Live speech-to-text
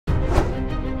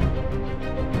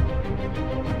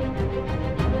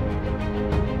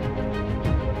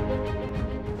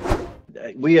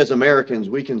we as Americans,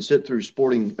 we can sit through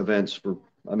sporting events for,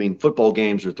 I mean, football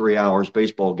games are 3 hours,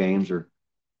 baseball games are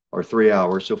 3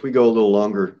 hours. So if we go a little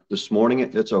longer this morning,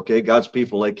 it's okay. God's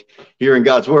people like hearing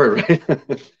God's word,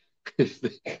 right?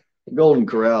 The Golden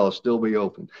Corral will still be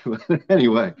open.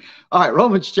 Anyway, all right,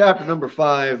 Romans chapter number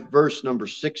 5, verse number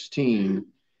 16.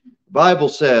 Bible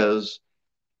says,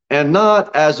 and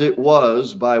not as it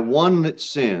was by one that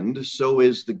sinned, so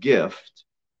is the gift.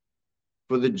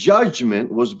 For the judgment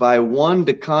was by one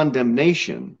to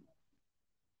condemnation,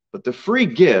 but the free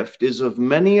gift is of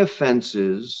many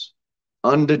offenses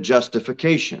unto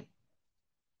justification.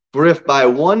 For if by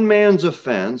one man's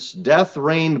offense death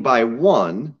reigned by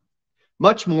one,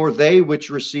 much more they which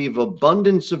receive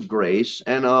abundance of grace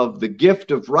and of the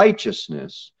gift of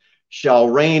righteousness shall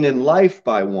reign in life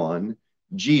by one,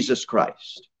 Jesus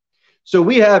Christ. So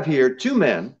we have here two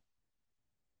men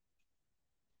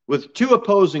with two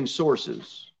opposing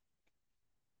sources,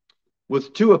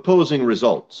 with two opposing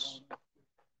results.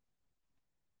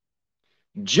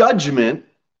 Judgment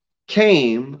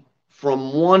came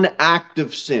from one act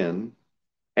of sin,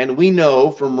 and we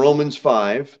know from Romans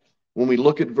 5, when we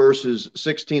look at verses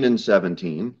 16 and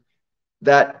 17,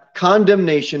 that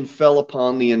condemnation fell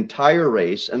upon the entire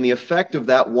race, and the effect of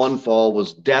that one fall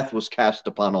was death was cast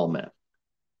upon all men.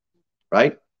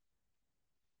 Right?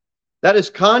 That is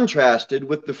contrasted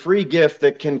with the free gift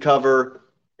that can cover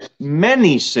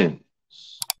many sins.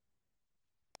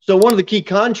 So one of the key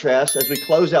contrasts as we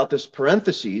close out this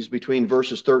parentheses between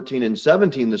verses 13 and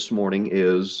 17 this morning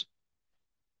is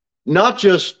not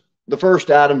just the first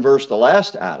Adam versus the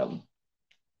last Adam,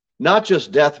 not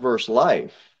just death versus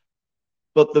life,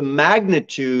 but the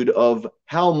magnitude of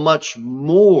how much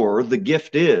more the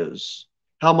gift is,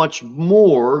 how much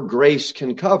more grace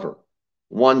can cover.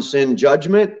 One sin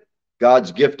judgment,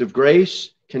 God's gift of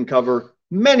grace can cover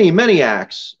many, many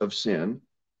acts of sin.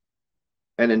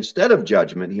 And instead of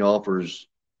judgment, he offers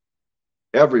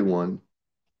everyone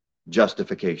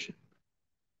justification.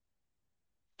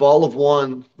 Fall of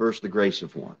one versus the grace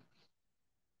of one.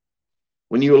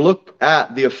 When you look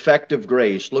at the effect of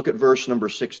grace, look at verse number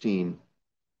 16.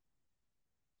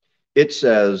 It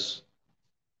says,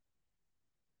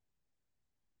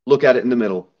 look at it in the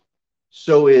middle.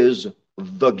 So is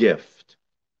the gift.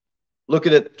 Look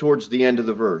at it towards the end of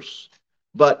the verse.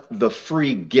 But the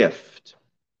free gift.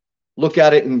 Look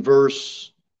at it in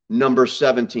verse number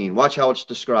 17. Watch how it's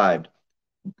described.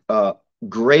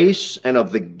 Grace and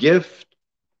of the gift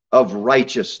of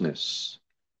righteousness.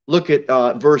 Look at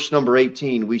verse number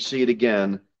 18. We see it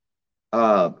again.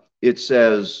 It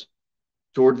says,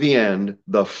 toward the end,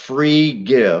 the free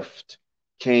gift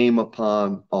came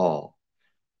upon all.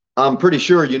 I'm pretty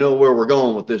sure you know where we're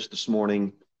going with this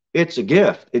morning. It's a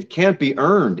gift. It can't be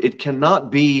earned. It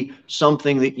cannot be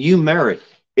something that you merit.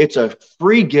 It's a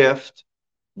free gift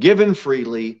given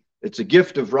freely. It's a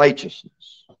gift of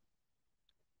righteousness.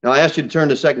 Now, I asked you to turn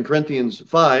to 2 Corinthians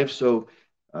 5, so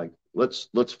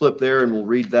let's flip there and we'll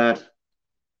read that.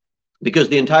 Because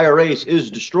the entire race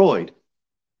is destroyed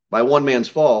by one man's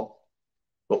fall.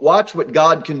 But watch what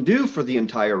God can do for the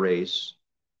entire race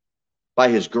by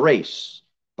his grace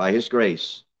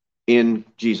in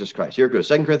Jesus Christ. Here it goes.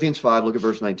 2 Corinthians 5, look at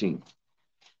verse 19.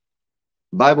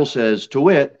 The Bible says, to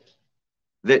wit,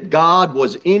 that God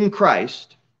was in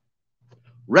Christ,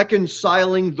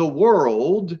 reconciling the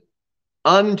world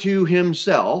unto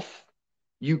himself.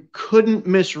 You couldn't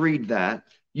misread that.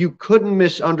 You couldn't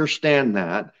misunderstand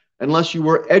that unless you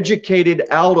were educated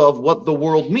out of what the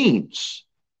world means.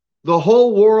 The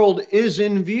whole world is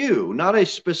in view, not a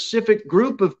specific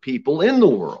group of people in the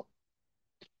world.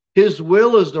 His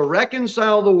will is to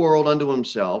reconcile the world unto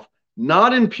himself,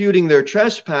 not imputing their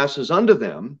trespasses unto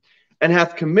them, and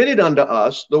hath committed unto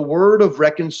us the word of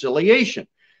reconciliation.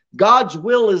 God's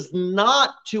will is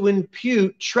not to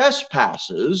impute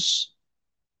trespasses.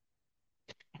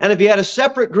 And if he had a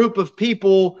separate group of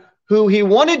people who he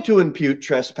wanted to impute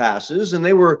trespasses, and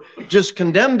they were just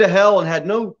condemned to hell and had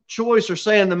no choice or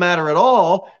say in the matter at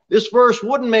all, this verse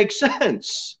wouldn't make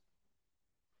sense.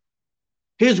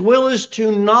 His will is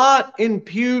to not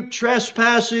impute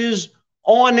trespasses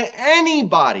on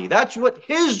anybody. That's what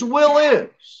his will is.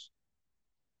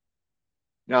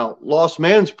 Now, lost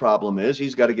man's problem is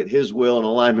he's got to get his will in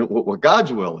alignment with what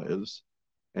God's will is.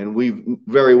 And we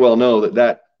very well know that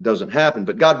that doesn't happen.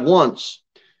 But God wants,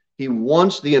 he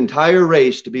wants the entire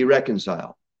race to be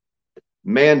reconciled.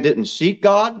 Man didn't seek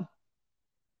God.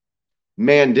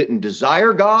 Man didn't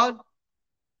desire God.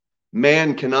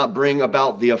 Man cannot bring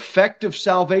about the effect of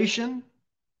salvation.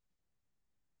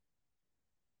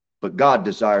 But God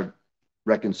desired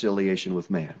reconciliation with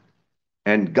man.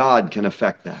 And God can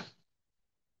effect that.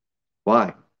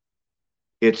 Why?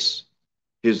 It's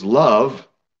his love.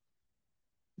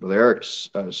 Brother Eric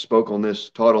spoke on this,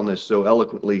 taught on this so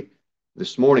eloquently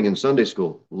this morning in Sunday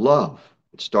school. Love.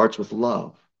 It starts with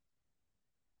love.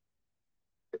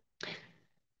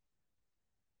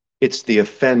 It's the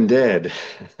offended,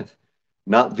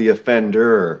 not the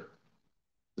offender,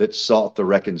 that sought the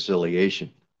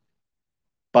reconciliation.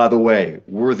 By the way,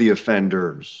 we're the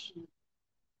offenders.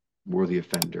 We're the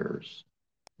offenders.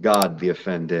 God the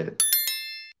offended.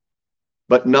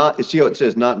 But not, see how it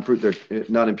says, not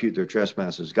impute their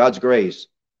trespasses. God's grace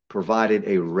provided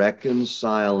a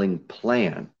reconciling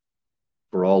plan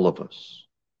for all of us.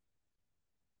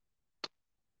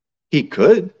 He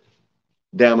could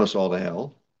damn us all to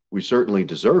hell. We certainly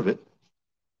deserve it.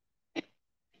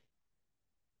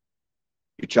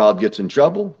 Your child gets in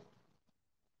trouble,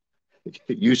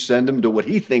 you send him to what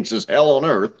he thinks is hell on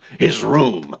earth, his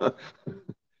room.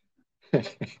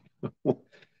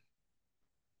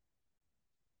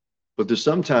 But there's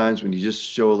sometimes when you just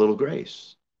show a little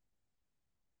grace.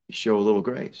 You show a little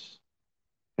grace.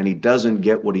 And he doesn't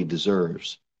get what he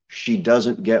deserves. She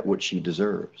doesn't get what she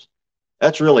deserves.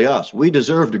 That's really us. We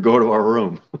deserve to go to our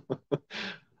room.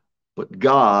 But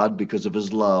God, because of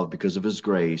his love, because of his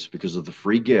grace, because of the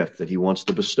free gift that he wants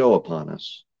to bestow upon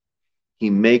us, he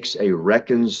makes a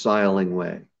reconciling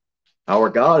way. Our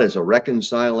God is a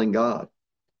reconciling God.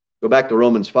 Go back to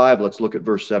Romans 5. Let's look at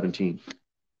verse 17.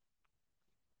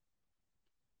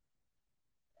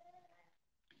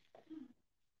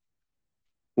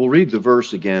 We'll read the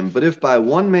verse again. But if by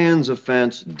one man's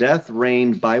offense death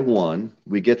reigned by one,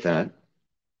 we get that,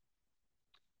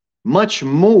 much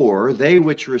more they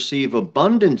which receive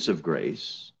abundance of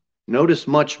grace, notice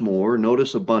much more,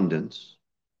 notice abundance,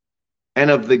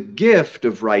 and of the gift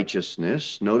of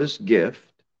righteousness, notice gift,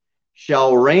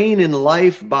 shall reign in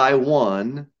life by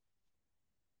one,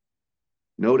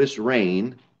 notice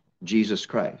reign, Jesus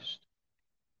Christ.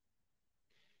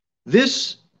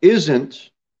 This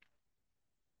isn't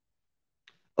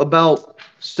about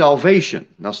salvation.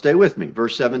 Now stay with me,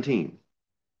 verse 17.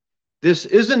 This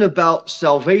isn't about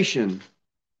salvation.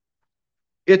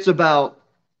 It's about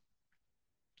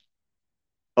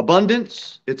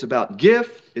abundance. It's about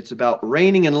gift. It's about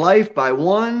reigning in life by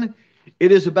one.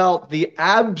 It is about the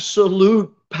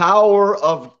absolute power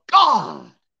of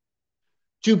God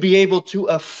to be able to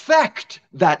affect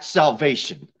that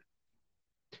salvation.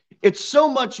 It's so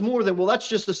much more than, well, that's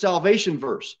just a salvation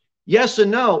verse. Yes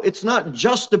and no. It's not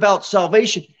just about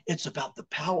salvation. It's about the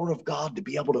power of God to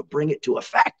be able to bring it to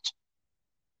effect.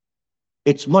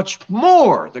 It's much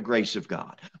more the grace of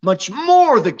God, much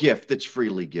more the gift that's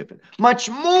freely given,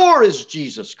 much more is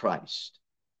Jesus Christ.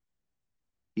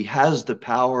 He has the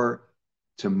power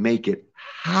to make it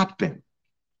happen.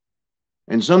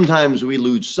 And sometimes we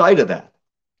lose sight of that.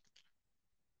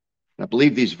 I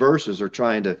believe these verses are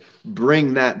trying to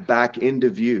bring that back into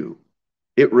view.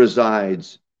 It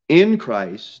resides in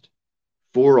Christ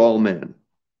for all men.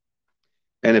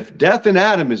 And if death in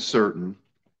Adam is certain,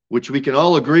 which we can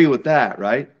all agree with that,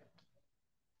 right?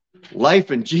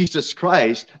 Life in Jesus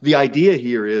Christ, the idea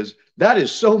here is that is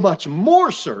so much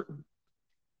more certain.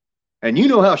 And you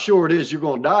know how sure it is you're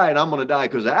going to die, and I'm going to die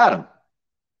because of Adam.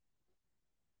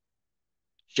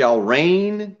 Shall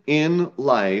reign in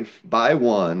life by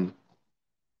one,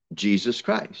 Jesus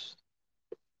Christ.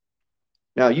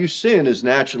 Now, you sin as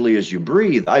naturally as you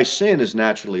breathe. I sin as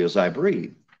naturally as I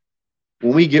breathe.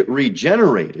 When we get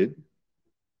regenerated,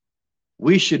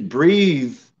 we should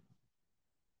breathe,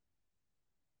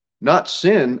 not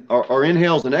sin. Our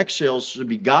inhales and exhales should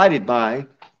be guided by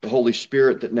the Holy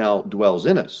Spirit that now dwells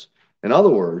in us. In other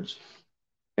words,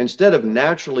 instead of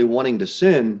naturally wanting to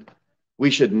sin, we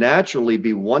should naturally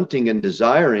be wanting and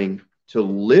desiring to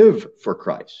live for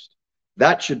Christ.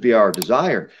 That should be our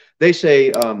desire. They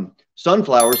say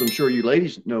sunflowers, I'm sure you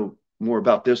ladies know more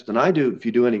about this than I do if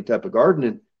you do any type of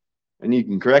gardening, and you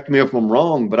can correct me if I'm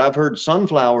wrong, but I've heard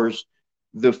sunflowers,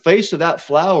 the face of that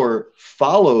flower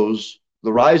follows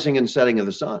the rising and setting of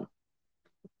the sun.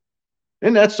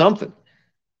 And that's something.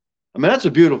 I mean, that's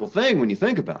a beautiful thing when you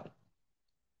think about it.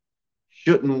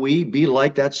 Shouldn't we be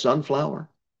like that sunflower?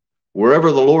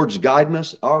 Wherever the Lord's guiding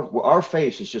us, our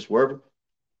face is just wherever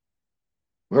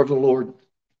the Lord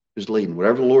is leading,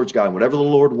 wherever the Lord's guiding, whatever the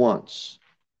Lord wants.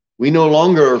 We no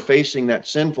longer are facing that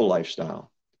sinful lifestyle,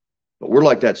 but we're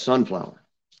like that sunflower.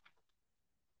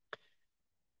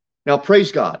 Now,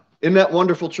 praise God. Isn't that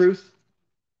wonderful truth?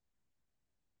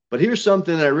 But here's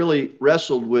something that I really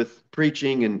wrestled with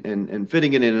preaching and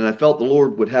fitting it in, and I felt the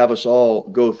Lord would have us all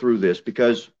go through this,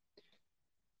 because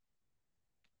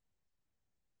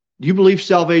do you believe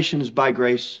salvation is by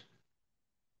grace?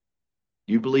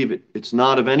 Do you believe it's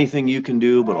not of anything you can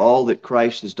do, but all that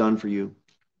Christ has done for you?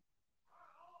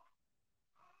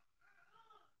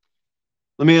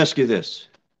 Let me ask you this.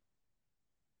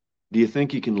 Do you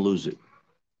think you can lose it?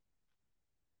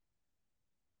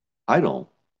 I don't,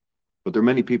 but there are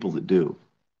many people that do.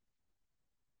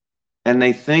 And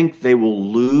they think they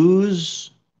will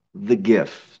lose the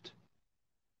gift,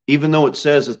 even though it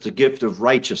says it's a gift of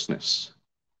righteousness.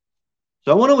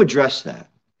 So I want to address that.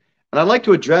 And I'd like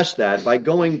to address that by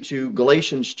going to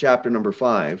Galatians chapter number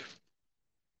 5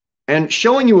 and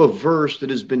showing you a verse that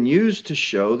has been used to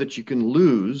show that you can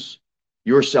lose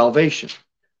your salvation.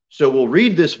 So we'll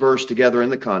read this verse together in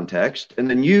the context, and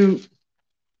then you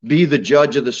be the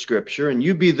judge of the scripture, and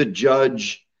you be the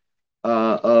judge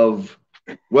of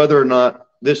whether or not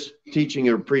this teaching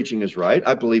or preaching is right.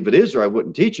 I believe it is, or I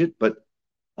wouldn't teach it, but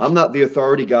I'm not the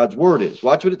authority. God's word is.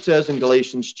 Watch what it says in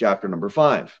Galatians chapter number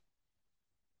 5,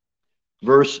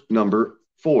 verse number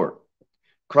 4.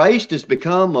 Christ is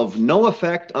become of no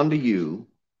effect unto you.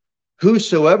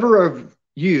 Whosoever of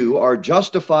you are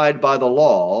justified by the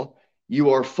law,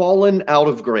 you are fallen out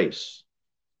of grace.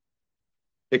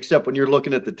 Except when you're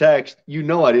looking at the text, you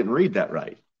know I didn't read that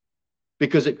right.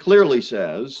 Because it clearly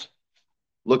says,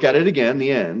 look at it again,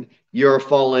 the end, you're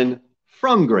fallen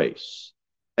from grace.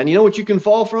 And you know what you can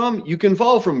fall from? You can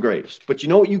fall from grace. But you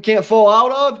know what you can't fall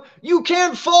out of? You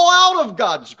can't fall out of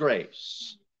God's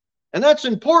grace. And that's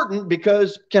important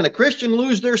because can a Christian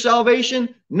lose their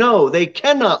salvation? No, they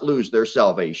cannot lose their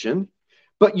salvation.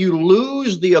 But you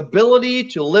lose the ability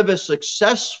to live a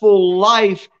successful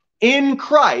life in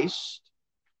Christ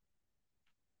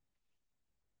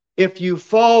if you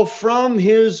fall from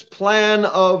his plan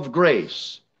of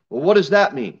grace. Well, what does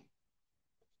that mean?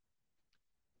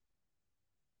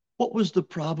 What was the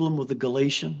problem with the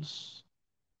Galatians?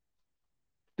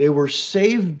 They were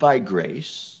saved by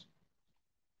grace.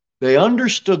 They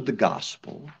understood the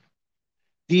gospel.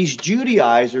 These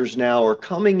Judaizers now are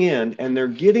coming in and they're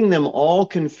getting them all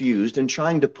confused and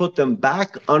trying to put them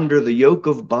back under the yoke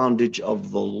of bondage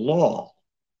of the law.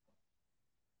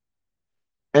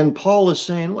 And Paul is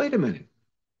saying, wait a minute,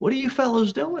 what are you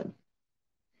fellows doing?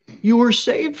 You were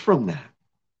saved from that.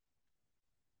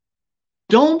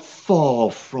 Don't fall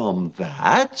from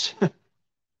that.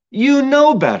 You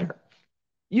know better.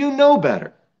 You know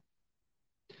better.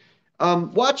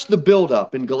 Watch the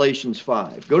buildup in Galatians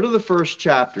 5. Go to the first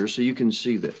chapter so you can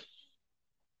see this.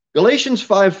 Galatians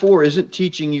 5:4 isn't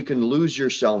teaching you can lose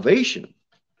your salvation.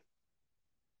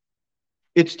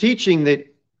 It's teaching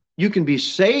that you can be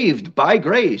saved by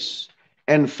grace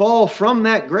and fall from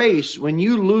that grace when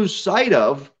you lose sight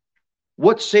of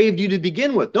what saved you to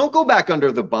begin with. Don't go back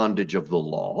under the bondage of the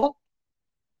law,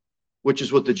 which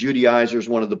is what the Judaizers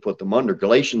wanted to put them under.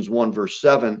 Galatians 1 verse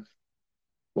 7.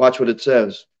 Watch what it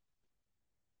says.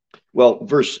 Well,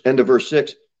 end of verse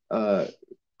 6,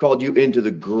 called you into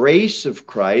the grace of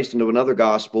Christ, into another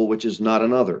gospel, which is not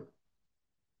another.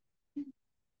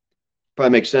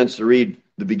 Probably makes sense to read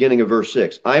the beginning of verse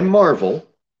 6. I marvel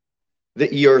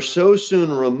that ye are so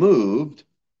soon removed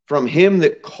from him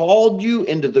that called you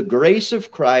into the grace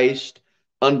of Christ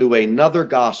unto another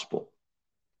gospel.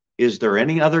 Is there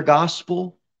any other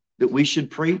gospel that we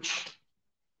should preach?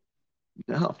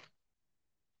 No.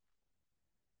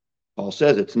 Paul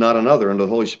says it's not another under the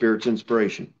Holy Spirit's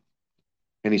inspiration.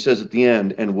 And he says at the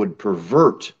end, and would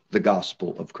pervert the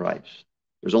gospel of Christ.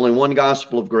 There's only one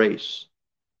gospel of grace.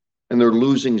 And they're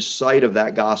losing sight of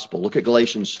that gospel. Look at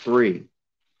Galatians 3.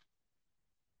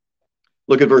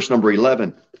 Look at verse number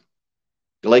 11.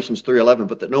 Galatians 3:11.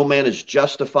 But that no man is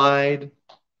justified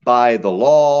by the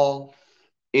law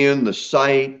in the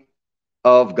sight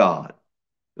of God.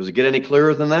 Does it get any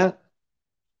clearer than that?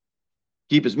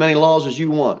 Keep as many laws as you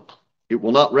want. It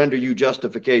will not render you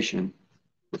justification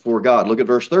before God. Look at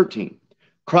verse 13.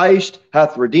 Christ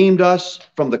hath redeemed us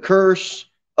from the curse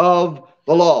of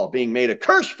the law, being made a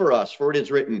curse for us, for it is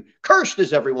written, cursed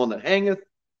is everyone that hangeth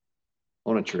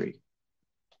on a tree.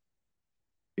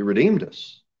 He redeemed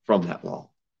us from that law.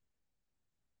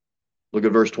 Look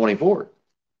at verse 24. The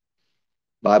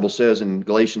Bible says in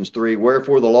Galatians 3,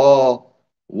 wherefore the law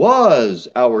was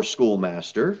our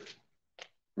schoolmaster.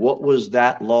 What was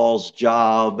that law's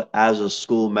job as a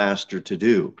schoolmaster to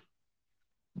do?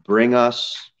 Bring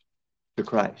us to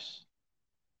Christ.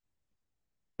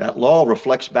 That law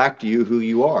reflects back to you who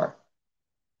you are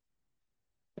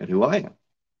and who I am.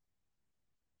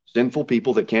 Sinful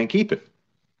people that can't keep it.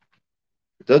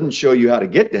 It doesn't show you how to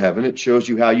get to heaven. It shows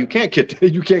you how you can't get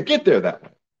there that way.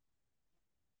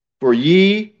 For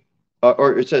ye,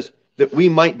 or it says that we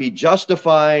might be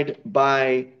justified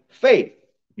by faith.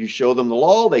 You show them the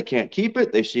law, they can't keep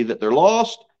it. They see that they're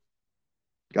lost.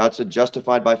 God said,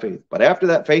 justified by faith. But after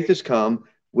that faith has come,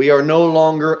 we are no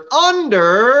longer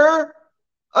under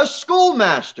a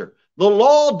schoolmaster. The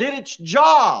law did its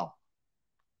job.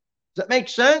 Does that make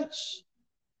sense?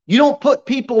 You don't put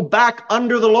people back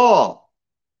under the law.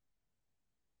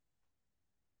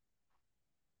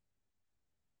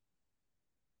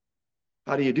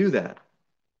 How do you do that?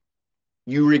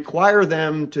 You require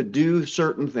them to do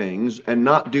certain things and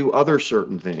not do other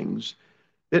certain things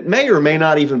that may or may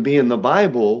not even be in the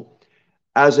Bible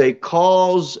as a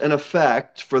cause and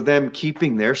effect for them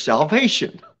keeping their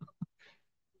salvation.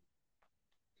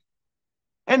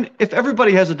 And if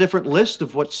everybody has a different list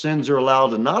of what sins are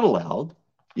allowed and not allowed,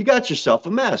 you got yourself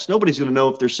a mess. Nobody's going to know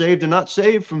if they're saved or not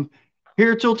saved from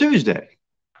here till Tuesday.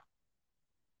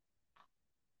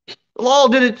 The law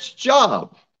did its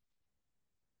job.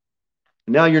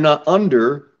 Now you're not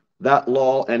under that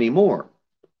law anymore.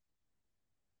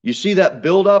 You see that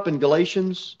build up in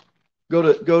Galatians? Go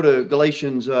to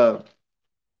Galatians. Go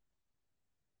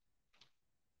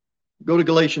to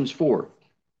Galatians 4.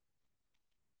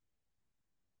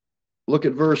 Look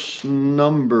at verse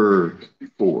number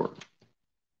 4.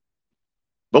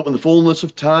 But when the fullness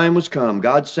of time was come,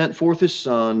 God sent forth his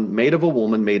Son, made of a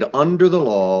woman, made under the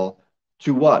law,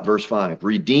 to what? Verse 5.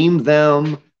 Redeem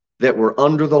them that were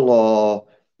under the law,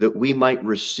 that we might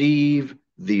receive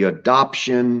the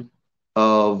adoption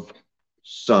of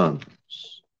sons.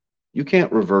 You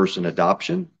can't reverse an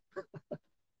adoption.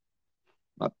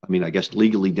 I mean, I guess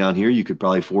legally down here, you could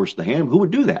probably force the hand. Who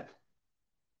would do that?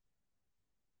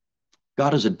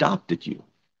 God has adopted you.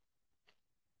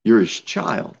 You're his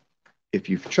child if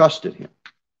you've trusted him.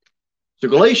 So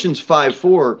Galatians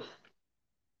 5:4,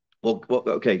 well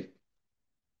okay.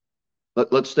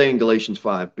 Let's stay in Galatians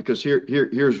 5, because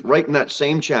here's right in that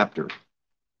same chapter.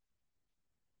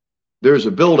 There's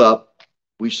a buildup.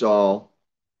 We saw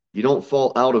you don't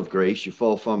fall out of grace, you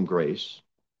fall from grace.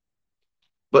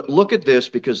 But look at this,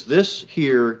 because this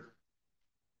here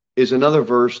is another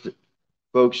verse that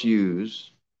folks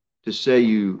use to say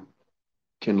you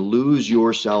can lose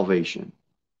your salvation.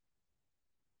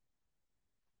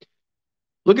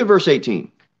 Look at verse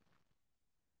 18.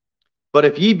 But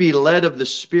if ye be led of the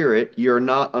Spirit, ye are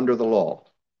not under the law.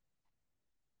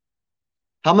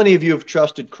 How many of you have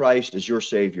trusted Christ as your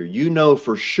Savior? You know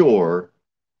for sure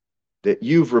that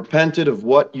you've repented of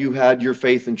what you had your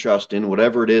faith and trust in,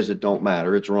 whatever it is, it don't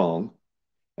matter, it's wrong.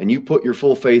 And you put your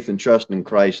full faith and trust in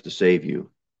Christ to save you.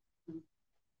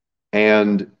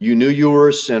 And you knew you were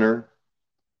a sinner.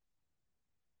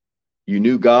 You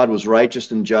knew God was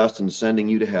righteous and just and sending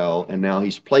you to hell, and now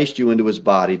he's placed you into his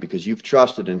body because you've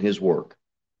trusted in his work.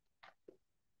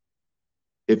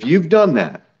 If you've done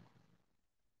that,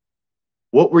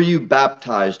 what were you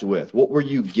baptized with? What were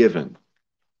you given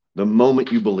the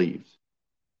moment you believed?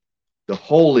 The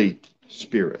Holy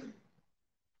Spirit.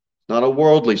 Not a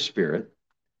worldly spirit.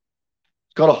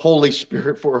 It's called a Holy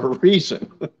Spirit for a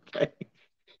reason. Okay?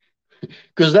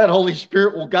 Because that Holy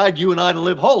Spirit will guide you and I to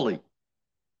live holy.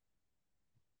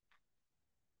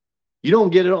 You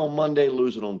don't get it on Monday,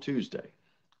 lose it on Tuesday.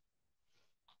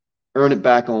 Earn it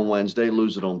back on Wednesday,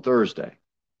 lose it on Thursday.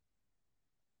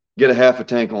 Get a half a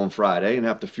tank on Friday and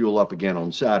have to fuel up again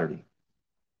on Saturday.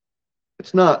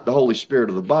 It's not the Holy Spirit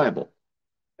of the Bible.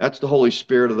 That's the Holy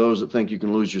Spirit of those that think you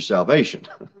can lose your salvation.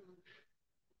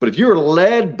 But if you're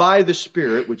led by the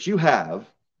Spirit, which you have,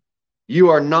 you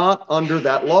are not under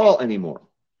that law anymore.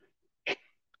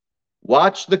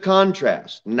 Watch the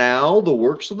contrast. Now the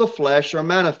works of the flesh are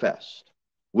manifest.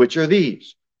 Which are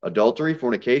these? Adultery,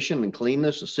 fornication,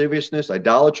 uncleanness, lasciviousness,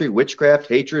 idolatry, witchcraft,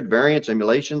 hatred, variance,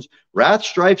 emulations, wrath,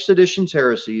 strife, seditions,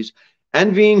 heresies,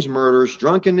 envyings, murders,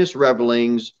 drunkenness,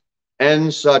 revelings,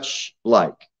 and such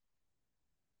like.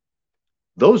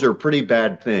 Those are pretty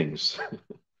bad things.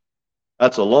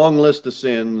 That's a long list of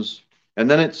sins. And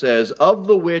then it says, of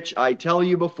the which I tell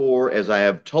you before, as I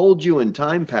have told you in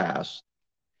time past,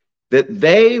 that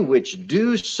they which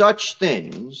do such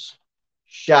things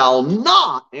shall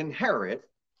not inherit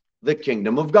the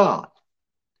kingdom of God.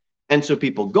 And so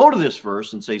people go to this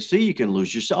verse and say, see, you can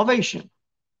lose your salvation.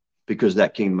 Because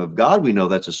that kingdom of God, we know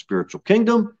that's a spiritual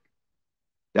kingdom.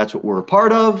 That's what we're a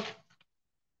part of.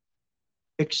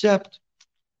 Except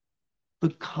the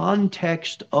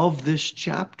context of this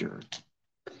chapter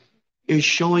is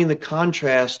showing the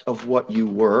contrast of what you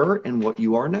were and what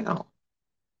you are now.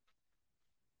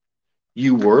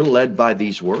 You were led by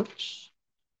these works.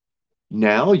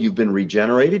 Now you've been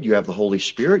regenerated. You have the Holy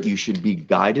Spirit. You should be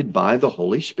guided by the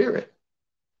Holy Spirit.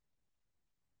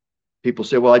 People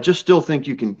say, well, I just still think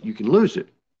you can lose it.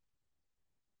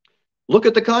 Look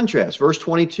at the contrast. Verse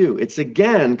 22. It's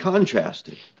again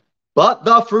contrasted. But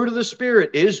the fruit of the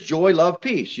Spirit is joy, love,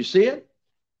 peace. You see it?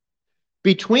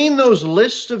 Between those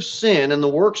lists of sin and the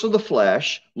works of the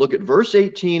flesh, look at verse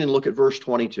 18 and look at verse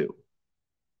 22.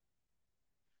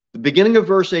 The beginning of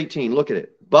verse 18, look at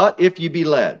it. But if you be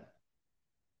led,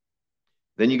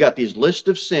 then you got these list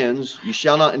of sins, you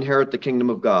shall not inherit the kingdom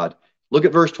of God. Look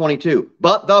at verse 22.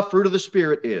 But the fruit of the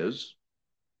Spirit is,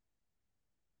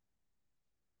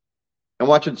 and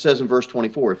watch what it says in verse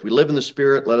 24. If we live in the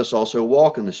Spirit, let us also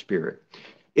walk in the Spirit.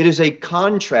 It is a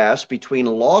contrast between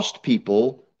lost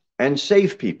people and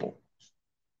saved people.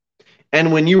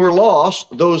 And when you were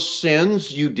lost, those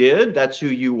sins you did, that's who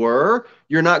you were,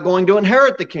 you're not going to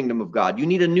inherit the kingdom of God. You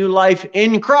need a new life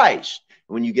in Christ.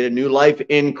 When you get a new life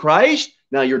in Christ,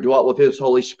 now you're dwelt with his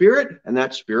Holy Spirit, and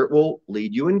that Spirit will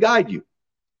lead you and guide you.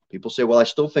 People say, well, I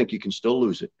still think you can still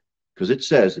lose it because it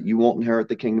says that you won't inherit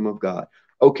the kingdom of God.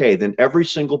 Okay, then every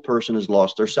single person has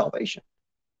lost their salvation.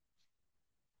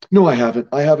 No, I haven't.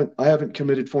 I haven't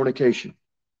committed fornication.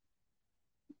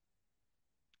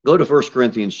 Go to 1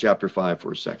 Corinthians chapter 5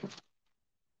 for a second.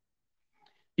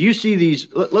 You see these,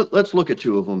 let's look at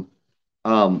two of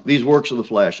them. These works of the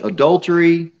flesh,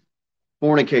 adultery,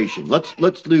 fornication.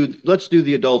 Let's do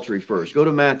the adultery first. Go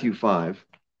to Matthew 5.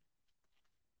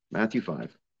 Matthew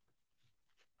 5.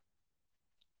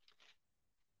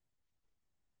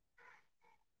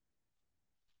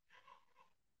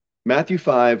 Matthew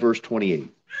 5, verse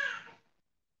 28.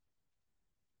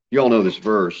 You all know this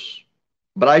verse.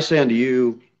 But I say unto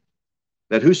you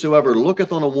that whosoever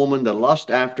looketh on a woman to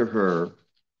lust after her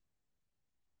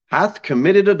hath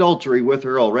committed adultery with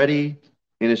her already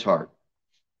in his heart.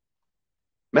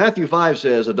 Matthew 5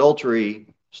 says adultery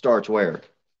starts where?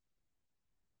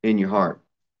 In your heart.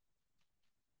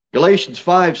 Galatians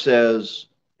 5 says,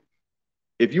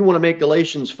 if you want to make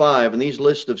Galatians 5 and these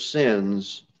list of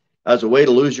sins as a way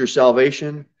to lose your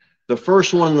salvation, the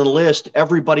first one on the list,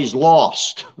 everybody's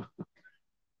lost.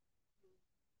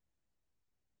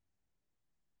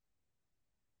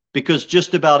 Because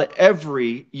just about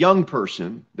every young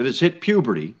person that has hit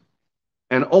puberty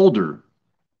and older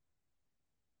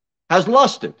has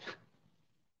lusted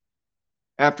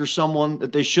after someone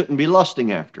that they shouldn't be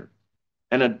lusting after.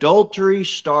 And adultery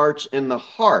starts in the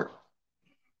heart.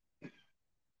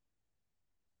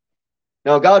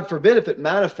 Now, God forbid if it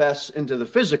manifests into the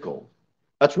physical.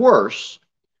 That's worse.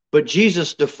 But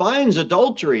Jesus defines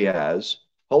adultery as,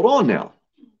 hold on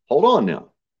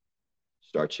now.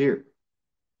 Starts here.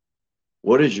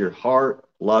 What is your heart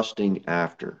lusting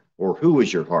after? Or who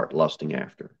is your heart lusting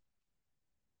after?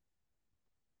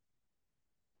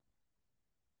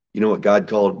 You know what God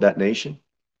called that nation?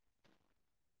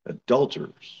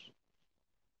 Adulterers.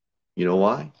 You know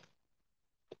why?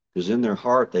 Because in their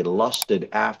heart they lusted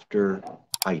after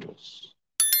idols,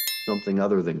 something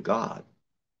other than God.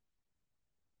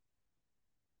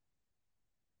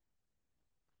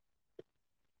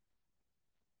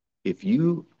 If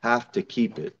you have to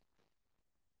keep it,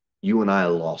 you and I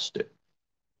lost it.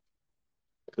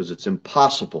 Because it's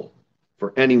impossible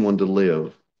for anyone to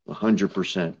live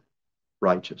 100%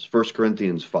 righteous. 1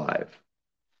 Corinthians 5.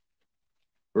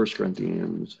 1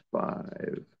 Corinthians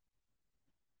 5.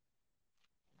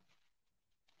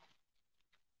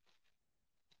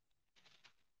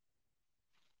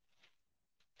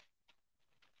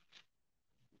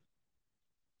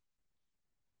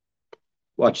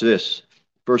 Watch this.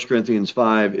 1 Corinthians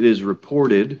 5, it is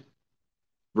reported,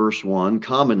 verse 1,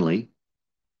 commonly,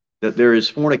 that there is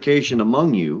fornication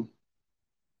among you.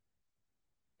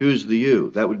 Who's the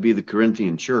you? That would be the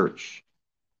Corinthian church.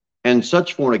 And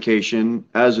such fornication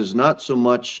as is not so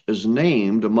much as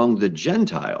named among the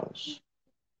Gentiles,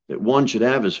 that one should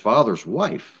have his father's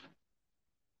wife.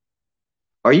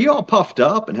 Are ye all puffed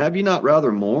up, and have ye not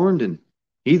rather mourned, and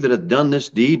he that hath done this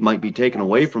deed might be taken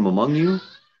away from among you?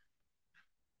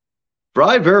 For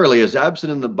I verily, as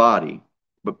absent in the body,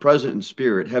 but present in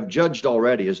spirit, have judged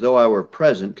already, as though I were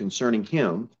present concerning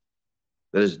him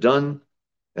that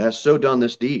has so done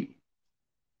this deed.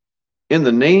 In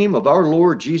the name of our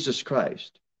Lord Jesus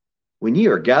Christ, when ye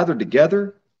are gathered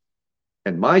together,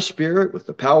 and my spirit with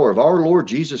the power of our Lord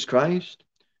Jesus Christ,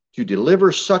 to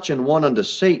deliver such an one unto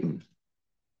Satan.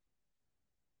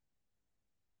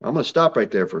 I'm going to stop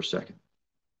right there for a second.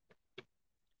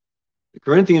 The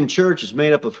Corinthian church is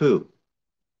made up of who?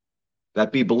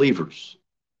 That be believers.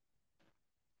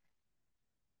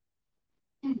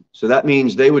 So that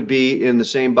means they would be in the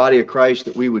same body of Christ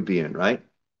that we would be in, right?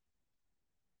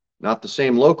 Not the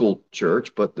same local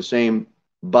church, but the same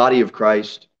body of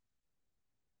Christ.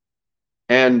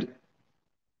 And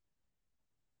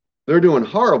they're doing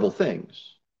horrible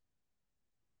things.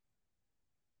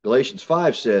 Galatians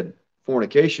 5 said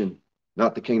fornication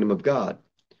not the kingdom of God.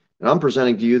 And I'm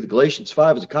presenting to you the Galatians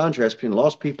 5 as a contrast between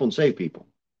lost people and saved people,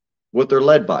 what they're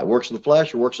led by, works of the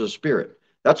flesh or works of the spirit.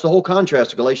 That's the whole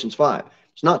contrast of Galatians 5.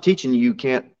 It's not teaching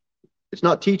it's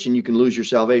not teaching you can lose your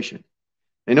salvation.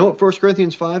 And you know what 1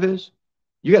 Corinthians 5 is?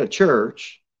 You got a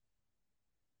church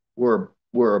where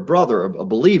a brother, a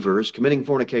believer, is committing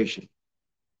fornication.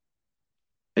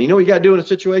 And you know what you got to do in a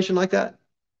situation like that?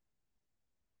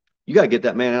 You got to get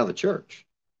that man out of the church.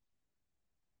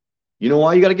 You know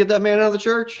why you got to get that man out of the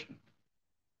church?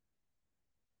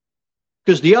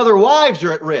 Because the other wives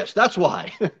are at risk. That's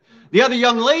why. The other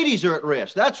young ladies are at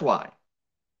risk. That's why.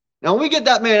 Now, when we get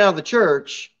that man out of the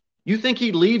church, you think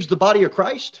he leaves the body of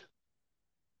Christ?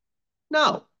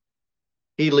 No.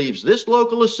 He leaves this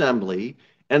local assembly,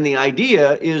 and the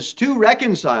idea is to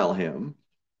reconcile him,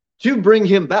 to bring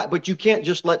him back. But you can't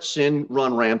just let sin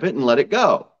run rampant and let it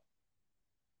go.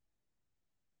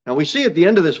 Now, we see at the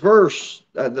end of this verse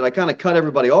that I kind of cut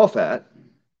everybody off at.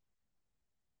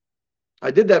 I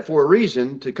did that for a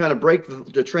reason, to kind of break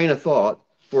the train of thought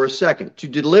for a second. To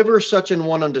deliver such an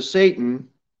one unto Satan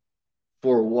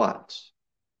for what?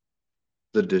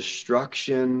 The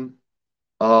destruction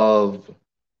of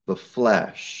the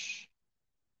flesh,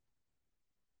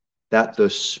 that the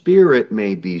spirit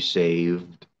may be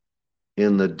saved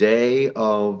in the day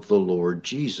of the Lord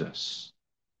Jesus.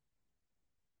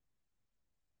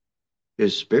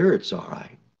 His spirit's all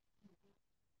right,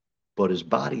 but his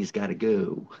body's got to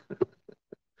go.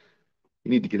 You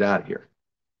need to get out of here.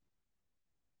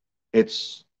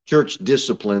 It's church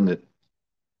discipline that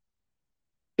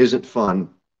isn't fun.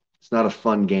 It's not a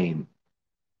fun game,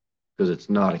 because it's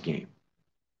not a game.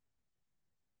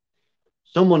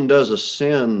 Someone does a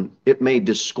sin, it may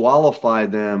disqualify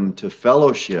them to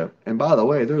fellowship. And by the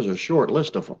way, there's a short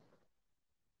list of them.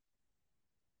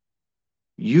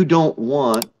 You don't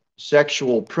want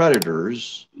sexual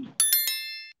predators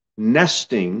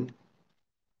nesting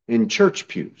in church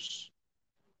pews.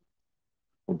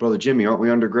 Well, Brother Jimmy, aren't we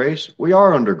under grace? We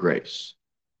are under grace.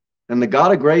 And the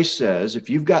God of grace says, if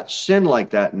you've got sin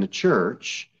like that in the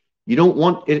church, you don't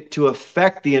want it to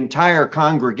affect the entire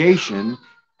congregation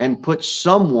and put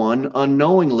someone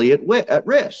unknowingly at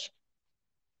risk.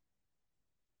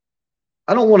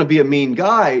 I don't want to be a mean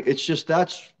guy. It's just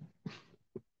that's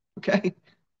okay.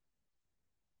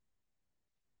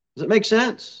 Does it make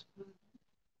sense?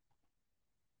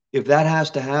 If that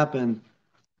has to happen,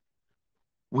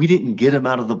 we didn't get him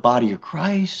out of the body of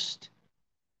Christ.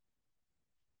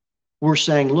 We're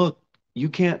saying, look, you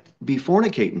can't be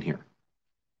fornicating here.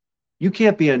 You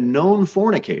can't be a known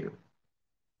fornicator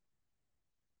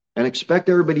and expect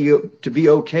everybody to be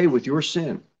okay with your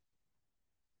sin.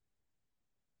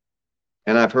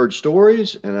 And I've heard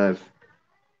stories and I've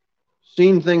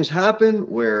seen things happen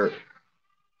where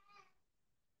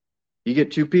you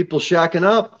get two people shacking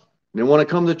up and they want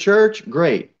to come to church.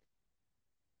 Great.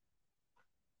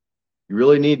 You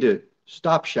really need to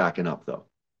stop shacking up, though.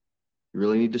 You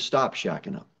really need to stop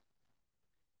shacking up.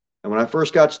 And when I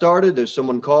first got started, there's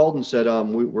someone called and said,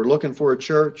 we're looking for a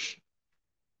church,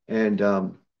 and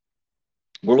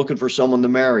we're looking for someone to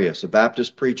marry us, a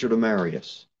Baptist preacher to marry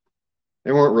us.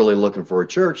 They weren't really looking for a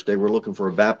church. They were looking for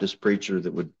a Baptist preacher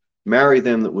that would marry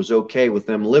them, that was okay with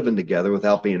them living together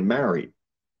without being married.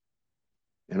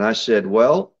 And I said,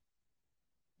 well,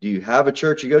 do you have a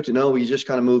church you go to? No, we just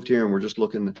kind of moved here and we're just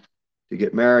looking to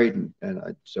get married.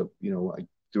 So,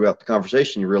 throughout the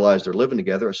conversation, you realize they're living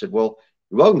together. I said, well,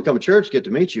 you're welcome to come to church, get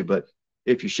to meet you. But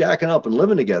if you're shacking up and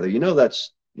living together,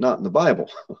 that's not in the Bible.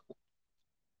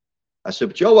 I said,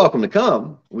 but you're welcome to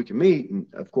come. We can meet. And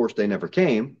of course, they never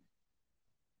came.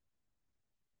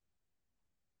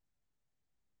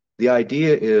 The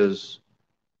idea is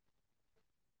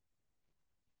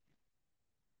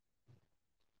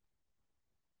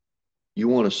you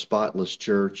want a spotless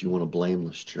church. You want a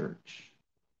blameless church.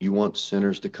 You want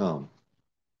sinners to come.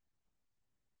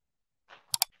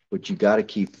 But you got to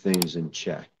keep things in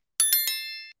check.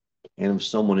 And if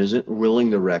someone isn't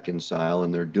willing to reconcile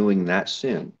and they're doing that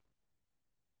sin,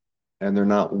 and they're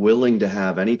not willing to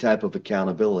have any type of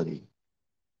accountability,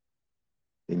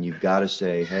 then you've got to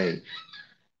say, hey,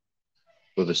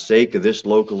 for the sake of this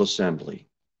local assembly,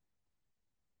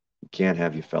 we can't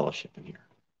have you fellowship in here.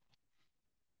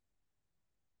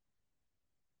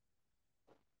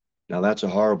 Now, that's a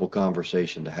horrible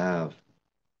conversation to have.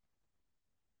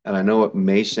 And I know it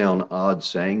may sound odd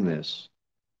saying this,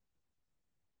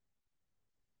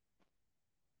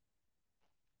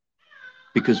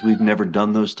 because we've never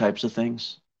done those types of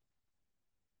things,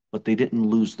 but they didn't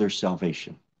lose their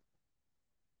salvation.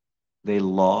 They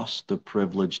lost the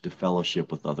privilege to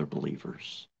fellowship with other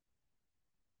believers.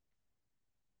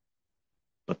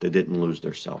 but they didn't lose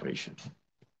their salvation.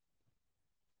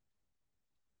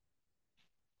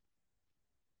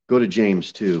 Go to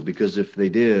James 2, because if they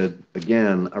did,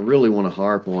 again, I really want to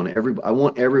harp on everybody. I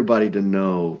want everybody to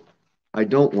know I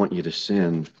don't want you to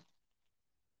sin.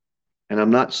 And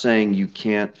I'm not saying you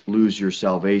can't lose your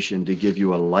salvation to give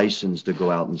you a license to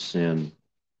go out and sin.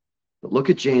 But look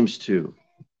at James 2.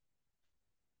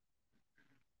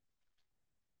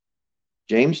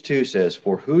 James 2 says,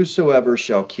 "For whosoever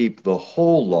shall keep the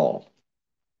whole law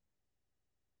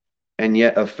and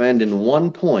yet offend in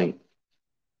one point,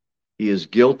 he is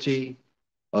guilty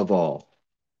of all."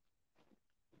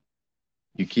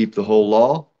 You keep the whole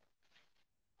law?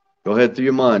 Go ahead through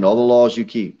your mind, all the laws you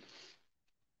keep.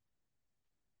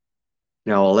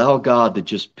 Now allow God to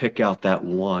just pick out that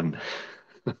one.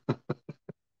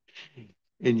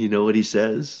 And you know what he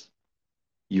says?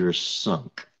 You're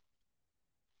sunk.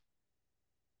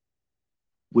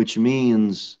 Which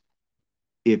means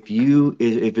if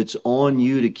it's on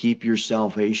you to keep your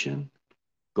salvation,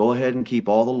 go ahead and keep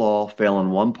all the law, fail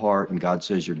in one part, and God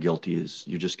says you're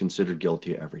just considered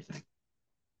guilty of everything.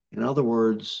 In other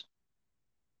words,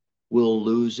 we'll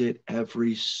lose it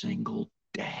every single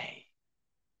day.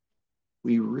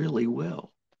 We really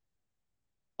will.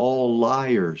 All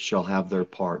liars shall have their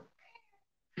part.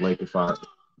 Lake of fire,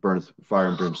 burneth fire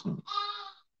and brimstone.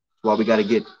 That's why we got to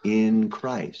get in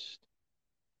Christ.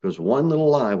 Because one little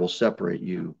lie will separate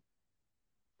you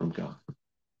from God.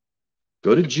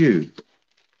 Go to Jude.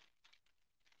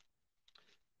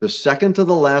 The second to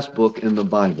the last book in the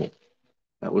Bible.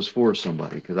 That was for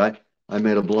somebody, because I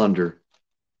made a blunder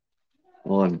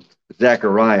on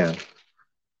Zechariah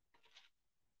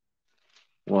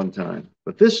one time.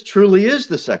 But this truly is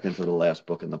the second to the last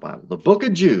book in the Bible. The book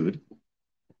of Jude.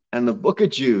 And the book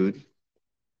of Jude,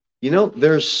 you know,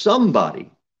 there's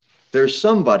somebody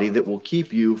that will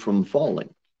keep you from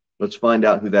falling. Let's find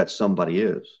out who that somebody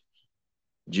is.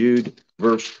 Jude,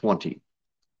 verse 20.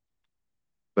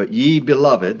 "But ye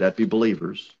beloved," that be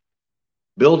believers,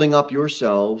 "building up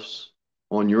yourselves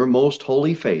on your most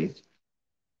holy faith,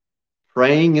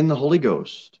 praying in the Holy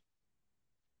Ghost."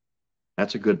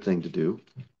 That's a good thing to do.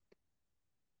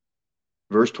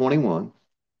 Verse 21,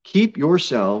 "Keep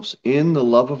yourselves in the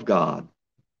love of God."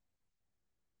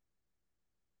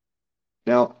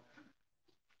 Now,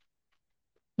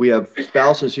 we have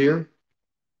spouses here.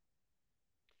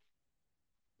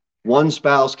 One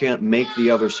spouse can't make the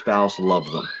other spouse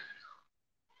love them.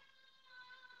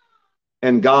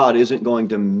 And God isn't going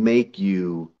to make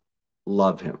you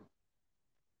love him.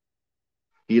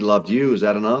 He loved you. Is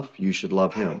that enough? You should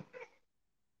love him.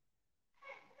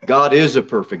 God is a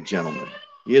perfect gentleman.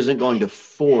 He isn't going to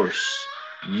force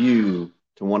you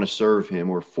to want to serve him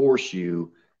or force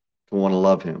you to want to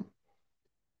love him.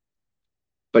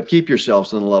 But keep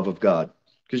yourselves in the love of God,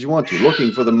 because you want to,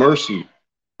 looking for the mercy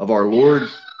of our Lord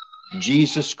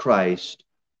Jesus Christ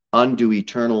unto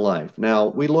eternal life. Now,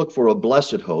 we look for a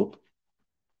blessed hope,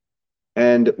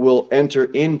 and we'll enter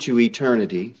into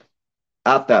eternity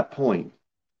at that point.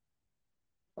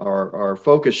 Our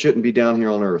focus shouldn't be down here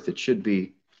on earth. It should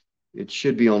be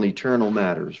on eternal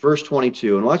matters. Verse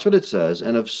 22, and watch what it says.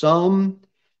 "And of some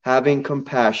having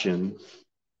compassion,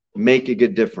 making a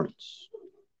difference."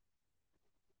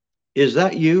 Is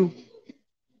that you?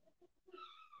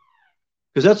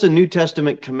 Because that's a New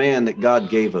Testament command that God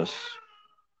gave us.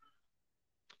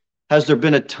 Has there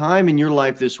been a time in your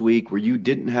life this week where you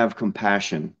didn't have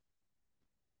compassion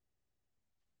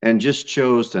and just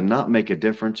chose to not make a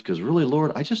difference? Because really,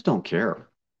 Lord, I just don't care.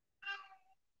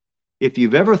 If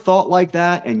you've ever thought like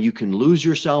that and you can lose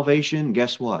your salvation,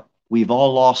 guess what? We've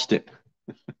all lost it.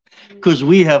 Because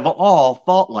we have all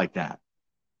thought like that.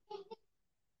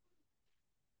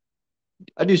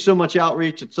 I do so much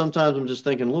outreach that sometimes I'm just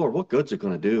thinking, Lord, what good's it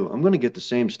going to do? I'm going to get the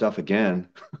same stuff again.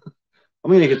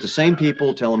 I'm going to get the same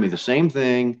people telling me the same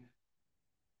thing.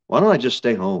 Why don't I just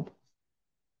stay home?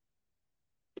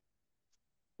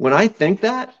 When I think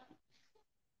that,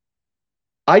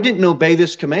 I didn't obey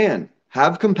this command.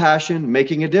 Have compassion,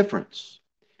 making a difference.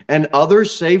 And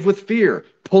others save with fear,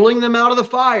 pulling them out of the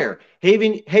fire,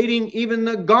 hating even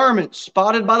the garment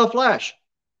spotted by the flesh.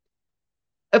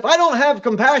 If I don't have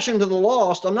compassion to the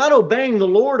lost, I'm not obeying the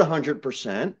Lord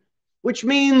 100%, which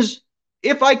means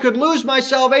if I could lose my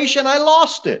salvation, I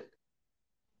lost it.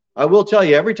 I will tell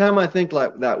you, every time I think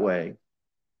that way,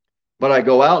 but I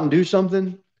go out and do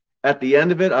something, at the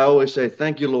end of it, I always say,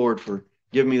 thank you, Lord, for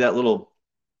giving me that little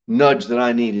nudge that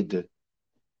I needed to.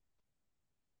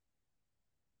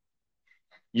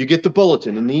 You get the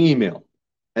bulletin and the email,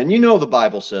 and you know the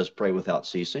Bible says pray without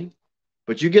ceasing,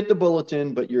 but you get the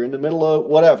bulletin, but you're in the middle of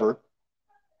whatever,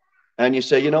 and you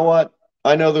say, you know what?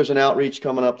 I know there's an outreach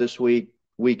coming up this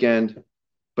weekend,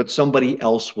 but somebody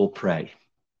else will pray.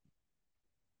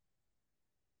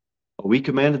 Are we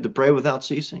commanded to pray without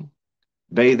ceasing?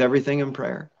 Bathe everything in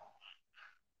prayer.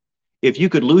 If you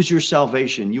could lose your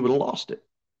salvation, you would have lost it.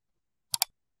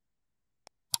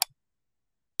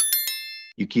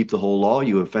 You keep the whole law,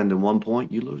 you offend in one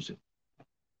point, you lose it.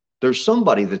 There's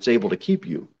somebody that's able to keep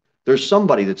you. There's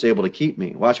somebody that's able to keep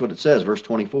me. Watch what it says, verse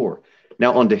 24.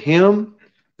 Now unto him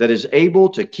that is able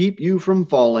to keep you from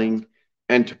falling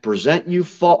and to present you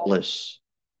faultless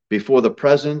before the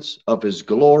presence of his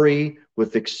glory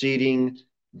with exceeding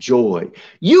joy.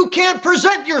 You can't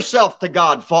present yourself to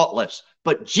God faultless,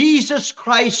 but Jesus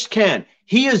Christ can.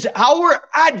 He is our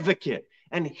advocate,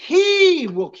 and he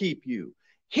will keep you.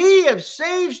 He has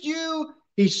saved you.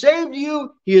 He saved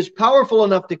you. He is powerful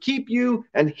enough to keep you,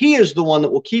 and he is the one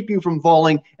that will keep you from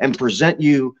falling and present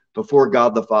you before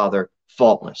God the Father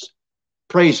faultless.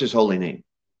 Praise his holy name.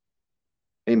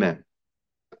 Amen.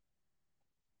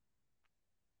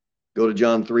 Go to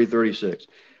John 3:36.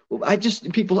 Well, I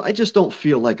just don't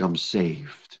feel like I'm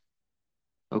saved.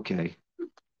 Okay.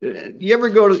 You ever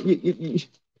go to you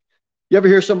ever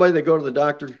hear somebody that go to the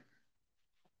doctor?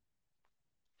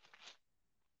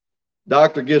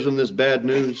 Doctor gives them this bad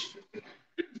news.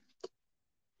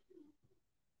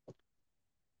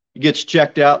 He gets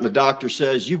checked out, and the doctor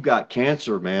says, "You've got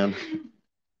cancer, man.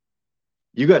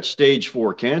 You got stage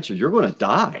 4 cancer. You're going to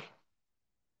die."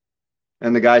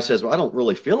 And the guy says, "Well, I don't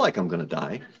really feel like I'm going to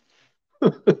die."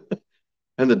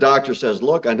 And the doctor says,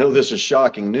 "Look, I know this is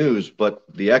shocking news, but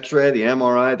the x-ray, the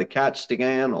MRI, the CAT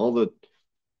scan, all the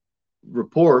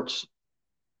reports,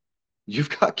 you've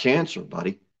got cancer,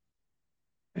 buddy.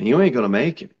 And you ain't going to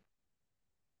make it."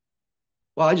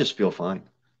 "Well, I just feel fine.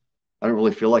 I don't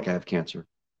really feel like I have cancer."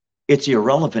 It's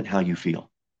irrelevant how you feel.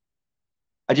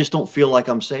 "I just don't feel like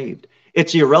I'm saved."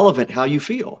 It's irrelevant how you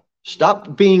feel.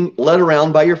 Stop being led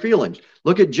around by your feelings.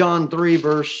 Look at John 3,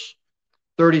 verse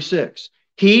 36.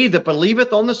 He that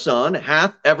believeth on the Son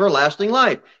hath everlasting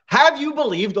life. Have you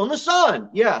believed on the Son?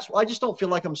 Yes. "Well, I just don't feel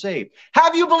like I'm saved."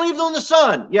 Have you believed on the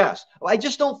Son? Yes. "Well, I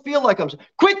just don't feel like I'm saved."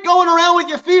 Quit going around with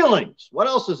your feelings. What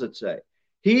else does it say?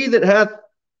 He that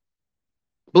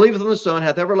believeth on the Son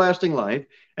hath everlasting life,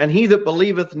 and he that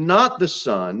believeth not the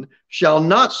Son shall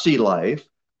not see life,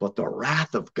 but the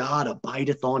wrath of God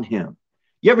abideth on him.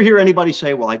 You ever hear anybody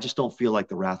say, "Well, I just don't feel like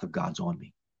the wrath of God's on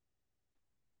me"?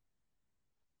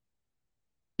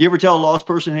 You ever tell a lost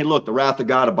person, "Hey, look, the wrath of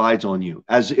God abides on you,"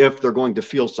 as if they're going to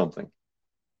feel something?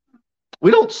 We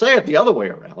don't say it the other way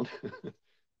around.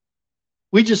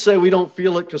 We just say we don't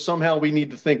feel it because somehow we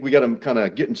need to think we got to kind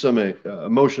of get in some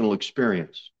emotional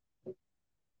experience.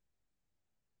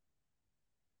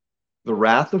 The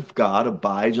wrath of God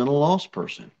abides on a lost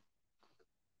person.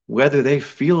 Whether they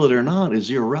feel it or not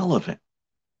is irrelevant.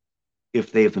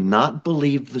 If they have not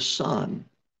believed the Son,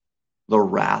 the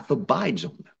wrath abides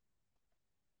on them.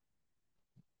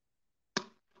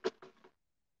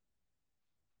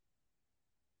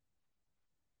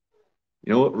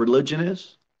 You know what religion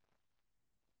is?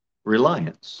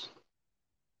 Reliance.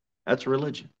 That's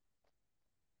religion.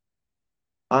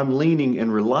 I'm leaning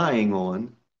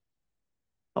on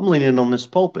this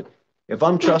pulpit. If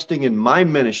I'm trusting in my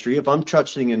ministry, if I'm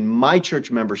trusting in my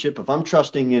church membership, if I'm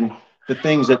trusting in the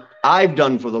things that I've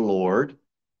done for the Lord,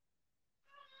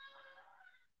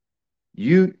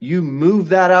 you move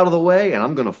that out of the way and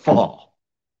I'm going to fall.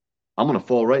 I'm going to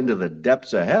fall right into the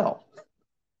depths of hell.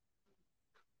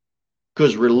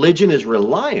 Because religion is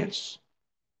reliance.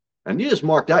 And you just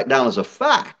mark that down as a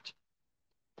fact.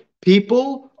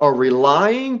 People are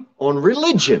relying on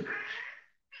religion.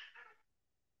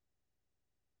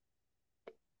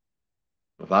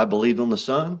 If I believed on the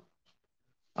Son,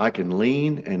 I can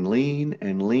lean and lean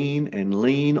and lean and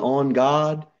lean on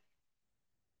God.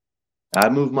 I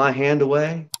move my hand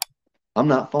away, I'm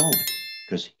not falling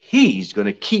because he's going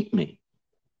to keep me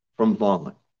from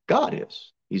falling. God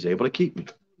is. He's able to keep me.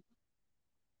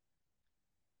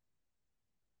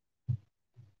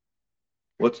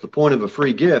 What's the point of a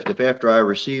free gift if after I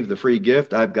receive the free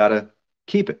gift, I've got to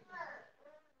keep it?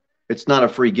 It's not a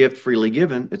free gift freely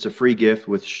given. It's a free gift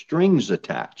with strings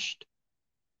attached.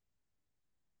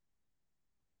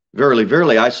 Verily,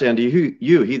 verily, I say unto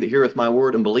you, he that heareth my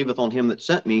word and believeth on him that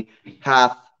sent me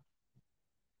hath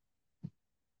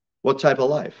what type of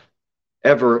life?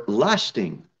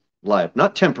 Everlasting life,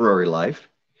 not temporary life,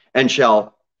 and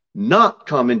shall not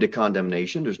come into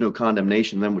condemnation. There's no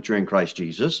condemnation then which are in Christ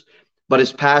Jesus, but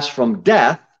is passed from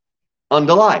death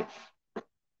unto life.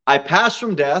 I pass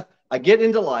from death, I get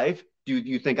into life. Do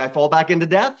you think I fall back into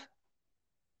death?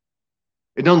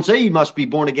 It doesn't say you must be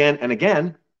born again and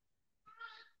again.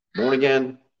 born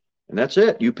again, and that's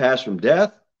it. You pass from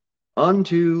death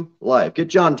unto life. Get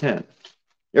John 10.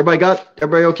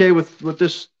 Everybody okay with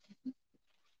this?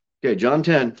 Okay, John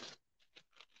 10.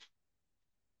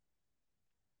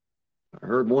 I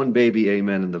heard one baby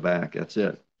amen in the back. That's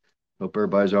it. Hope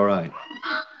everybody's all right.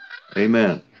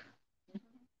 Amen.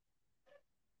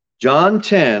 John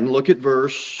 10, look at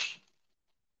verse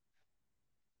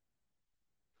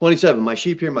 27. My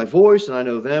sheep hear my voice, and I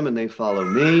know them, and they follow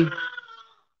me.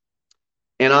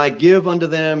 And I give unto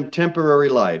them temporary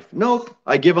life. Nope,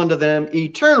 I give unto them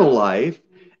eternal life,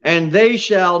 and they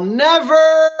shall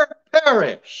never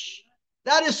perish.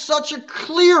 That is such a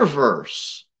clear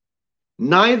verse.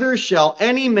 Neither shall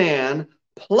any man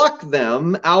pluck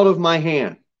them out of my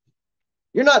hand.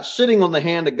 You're not sitting on the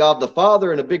hand of God the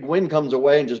Father and a big wind comes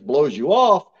away and just blows you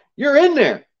off. You're in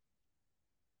there.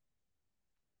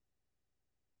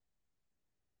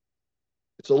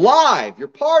 It's alive. You're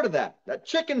part of that. That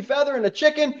chicken feather and the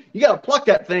chicken, you got to pluck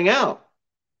that thing out.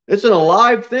 It's an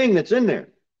alive thing that's in there.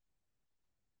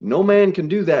 No man can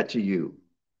do that to you.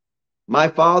 My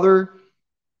Father,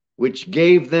 which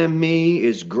gave them me,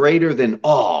 is greater than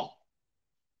all.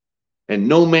 And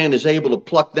no man is able to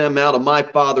pluck them out of my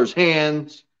Father's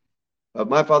hands, of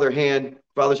my Father's hand.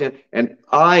 And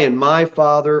I and my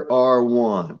Father are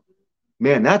one.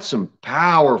 Man, that's some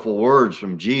powerful words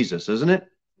from Jesus, isn't it?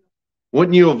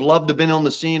 Wouldn't you have loved to have been on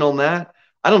the scene on that?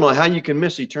 I don't know how you can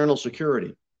miss eternal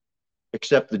security,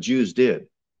 except the Jews did.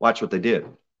 Watch what they did.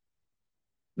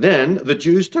 Then the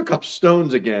Jews took up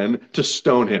stones again to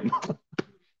stone him.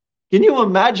 Can you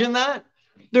imagine that?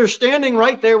 They're standing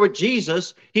right there with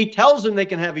Jesus. He tells them they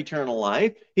can have eternal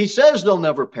life. He says they'll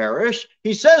never perish.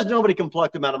 He says nobody can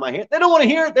pluck them out of my hand. They don't want to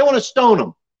hear it. They want to stone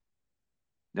them.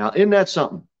 Now, isn't that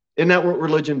something? Isn't that what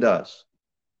religion does?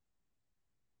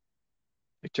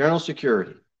 Eternal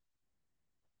security.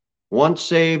 Once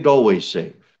saved, always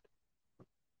saved.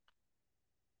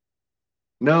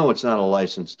 No, it's not a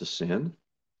license to sin.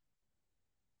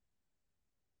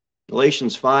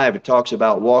 Galatians 5, it talks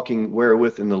about walking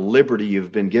wherewith in the liberty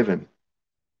you've been given.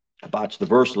 I botched the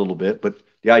verse a little bit, but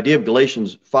the idea of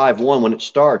Galatians 5:1 when it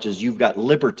starts is you've got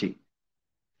liberty.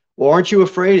 Well, aren't you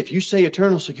afraid if you say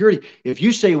eternal security, if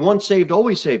you say once saved,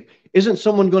 always saved, isn't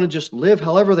someone going to just live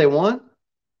however they want?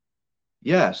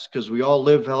 Yes, because we all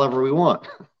live however we want.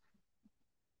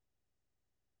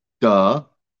 Duh.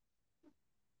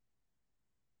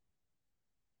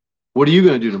 What are you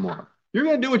going to do tomorrow? You're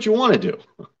going to do what you want to do.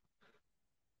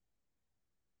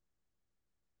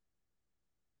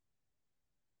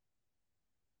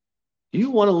 Do you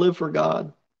want to live for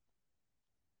God?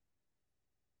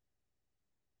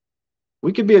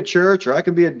 We could be a church, or I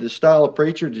could be the style of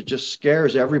preacher that just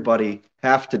scares everybody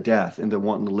half to death into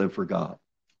wanting to live for God.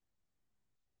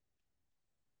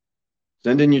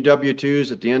 Send in your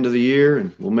W-2s at the end of the year,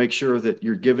 and we'll make sure that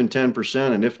you're given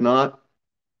 10%. And if not,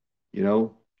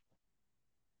 you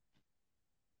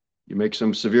make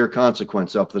some severe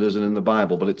consequence up that isn't in the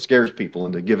Bible, but it scares people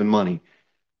into giving money.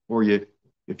 Or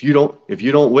if you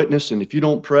don't witness, and if you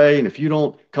don't pray, and if you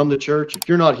don't come to church, if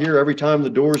you're not here every time the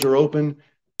doors are open,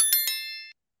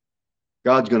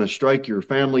 God's going to strike your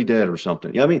family dead or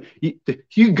something. I mean, you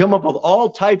can come up with all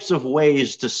types of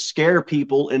ways to scare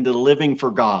people into living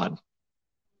for God.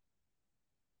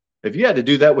 If you had to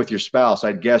do that with your spouse,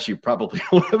 I'd guess you probably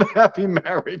don't have a happy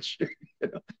marriage.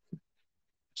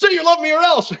 Say you love me or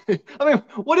else. I mean,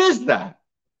 what is that?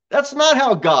 That's not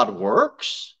how God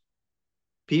works.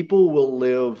 People will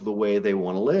live the way they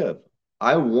want to live.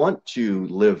 I want to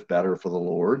live better for the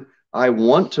Lord. I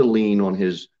want to lean on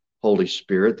his Holy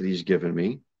Spirit that he's given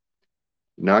me.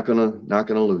 Not gonna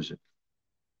lose it.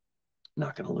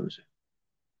 Not gonna lose it.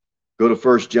 Go to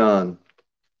 1 John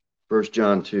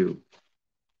 2.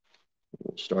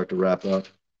 We'll start to wrap up.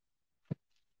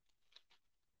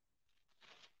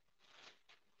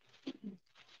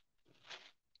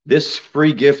 This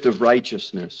free gift of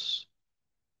righteousness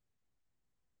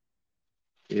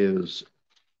is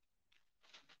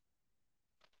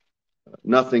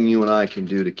nothing you and I can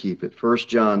do to keep it. 1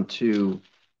 John 2.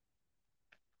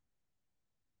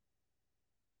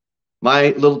 My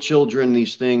little children,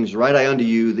 these things write I unto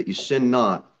you that you sin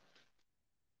not,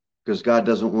 because God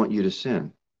doesn't want you to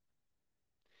sin.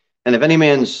 And if any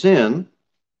man sin,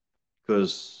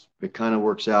 because it kind of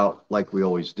works out like we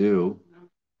always do,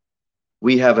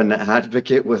 we have an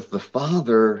advocate with the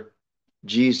Father,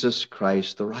 Jesus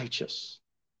Christ the righteous.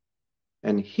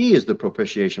 And he is the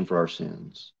propitiation for our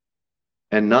sins.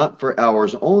 And not for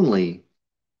ours only,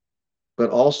 but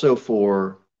also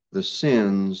for the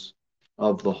sins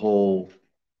of the whole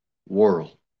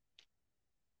world.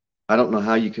 I don't know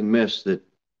how you can miss that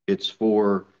it's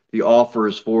for The offer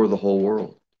is for the whole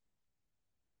world.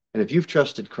 And if you've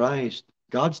trusted Christ,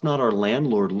 God's not our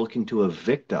landlord looking to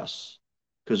evict us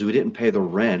because we didn't pay the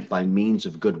rent by means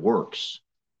of good works.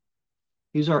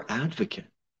 He's our advocate.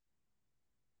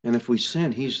 And if we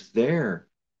sin, he's there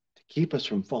to keep us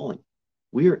from falling.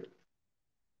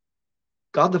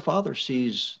 God the Father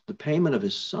sees the payment of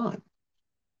his Son.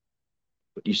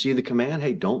 But you see the command,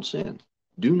 hey, don't sin.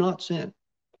 Do not sin.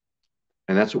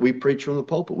 And that's what we preach from the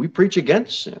pulpit. We preach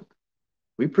against sin.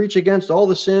 We preach against all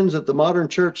the sins that the modern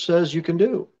church says you can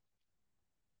do.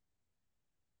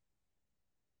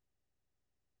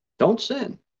 Don't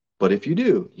sin. But if you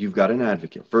do, you've got an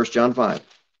advocate. 1 John 5.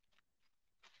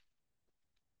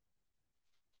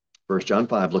 1 John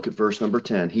 5, look at verse number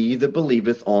 10. He that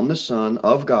believeth on the Son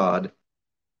of God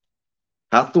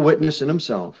hath the witness in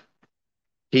himself.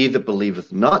 He that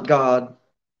believeth not God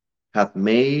hath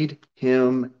made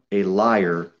him a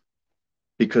liar,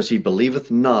 because he believeth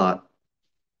not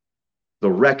the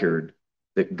record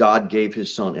that God gave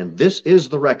his Son. And this is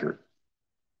the record,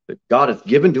 that God hath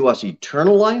given to us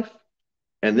eternal life,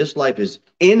 and this life is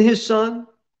in his Son.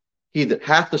 He that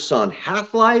hath the Son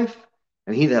hath life,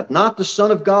 and he that hath not the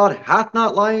Son of God hath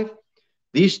not life.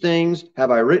 These things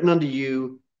have I written unto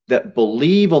you that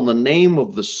believe on the name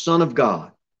of the Son of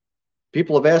God.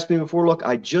 People have asked me before, look,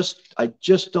 I just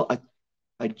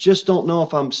don't know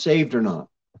if I'm saved or not.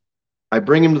 I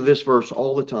bring him to this verse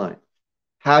all the time.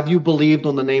 Have you believed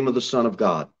on the name of the Son of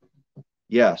God?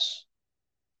 Yes.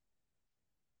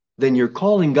 Then you're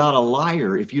calling God a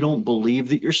liar if you don't believe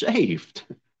that you're saved.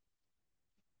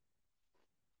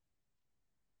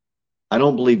 I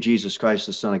don't believe Jesus Christ,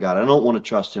 the Son of God. I don't want to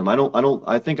trust him.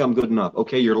 I think I'm good enough.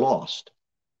 Okay, you're lost.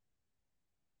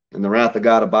 And the wrath of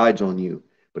God abides on you.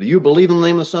 But you believe in the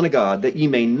name of the Son of God, that ye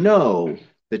may know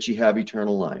that ye have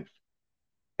eternal life,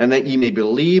 and that ye may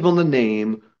believe on the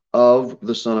name of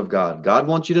the Son of God. God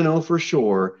wants you to know for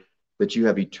sure that you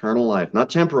have eternal life, not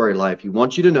temporary life. He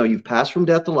wants you to know you've passed from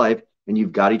death to life, and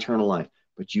you've got eternal life.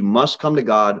 But you must come to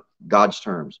God, God's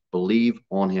terms. Believe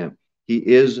on him. He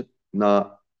is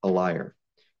not a liar.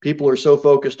 People are so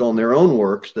focused on their own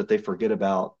works that they forget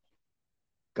about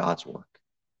God's work.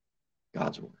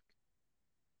 God's work.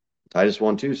 Titus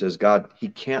 1:2 says, God, he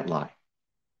can't lie.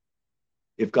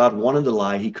 If God wanted to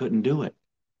lie, he couldn't do it.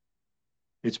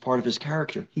 It's part of his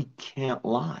character. He can't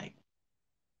lie.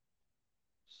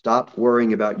 Stop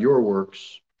worrying about your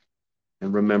works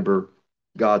and remember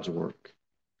God's work.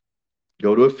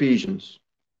 Go to Ephesians.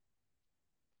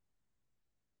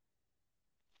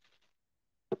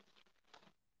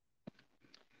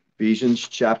 Ephesians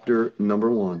chapter number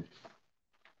 1.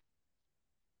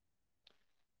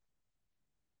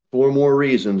 4 more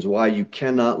reasons why you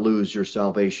cannot lose your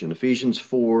salvation. Ephesians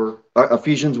 1,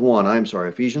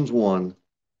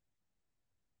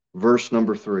 verse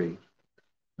number 3.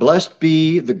 Blessed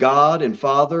be the God and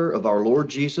Father of our Lord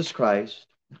Jesus Christ,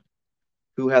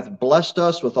 who hath blessed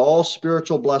us with all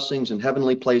spiritual blessings in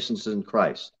heavenly places in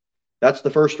Christ. That's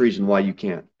the first reason why you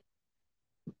can't.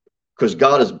 Because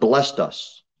God has blessed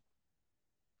us.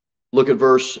 Look at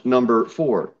verse number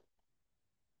 4.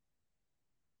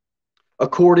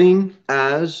 According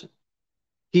as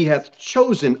he hath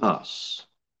chosen us.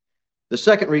 The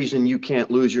second reason you can't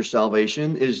lose your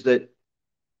salvation is that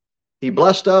he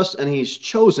blessed us and he's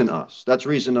chosen us. That's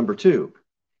reason number 2.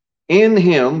 In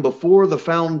him, before the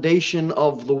foundation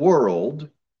of the world,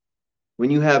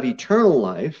 when you have eternal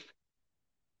life,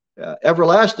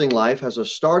 everlasting life has a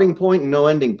starting point and no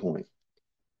ending point.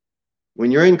 When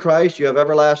you're in Christ, you have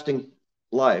everlasting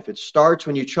life. It starts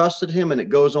when you trusted him and it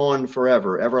goes on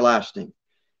forever, everlasting.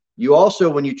 You also,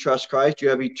 when you trust Christ, you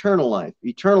have eternal life.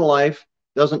 Eternal life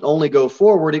doesn't only go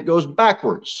forward, it goes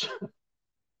backwards.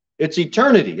 It's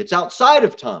eternity. It's outside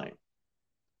of time.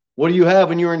 What do you have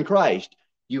when you're in Christ?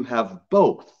 You have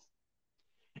both.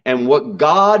 And what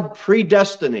God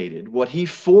predestinated, what he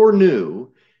foreknew,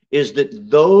 is that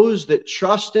those that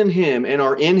trust in him and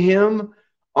are in him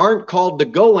aren't called to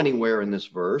go anywhere in this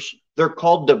verse. They're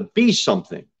called to be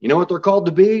something. You know what they're called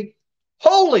to be?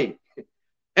 Holy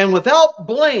and without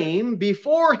blame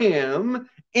before him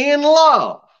in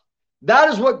love. That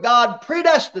is what God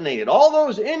predestinated. All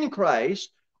those in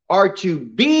Christ are to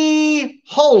be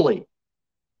holy.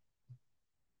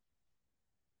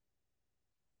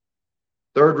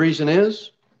 Third reason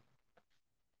is,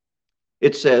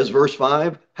 it says, verse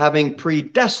 5, having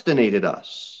predestinated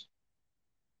us.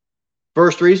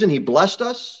 First reason, he blessed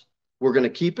us. We're going to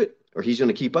keep it, or he's going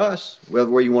to keep us,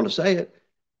 whatever way you want to say it.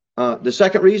 The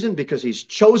second reason, because he's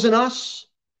chosen us.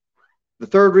 The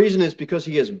third reason is because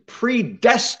he has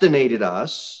predestinated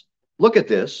us. Look at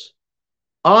this.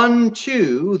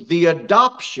 Unto the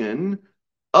adoption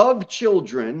of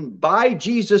children by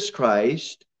Jesus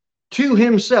Christ to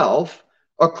himself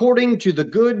according to the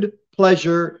good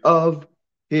pleasure of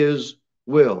his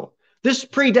will. This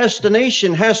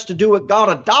predestination has to do with God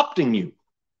adopting you.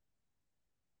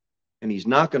 And he's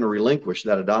not going to relinquish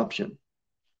that adoption.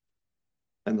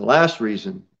 And the last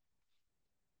reason,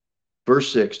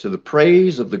 verse 6, to the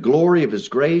praise of the glory of his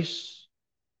grace,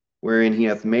 wherein he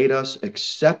hath made us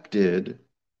accepted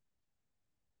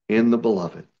in the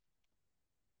beloved.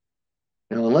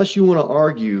 Now, unless you want to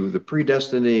argue the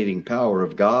predestinating power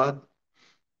of God,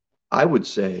 I would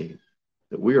say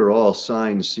that we are all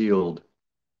signed, sealed,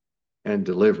 and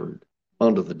delivered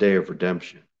unto the day of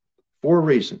redemption. 4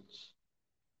 reasons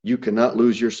you cannot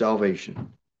lose your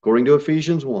salvation. According to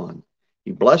Ephesians 1,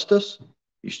 he blessed us,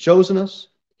 he's chosen us,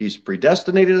 he's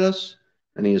predestinated us,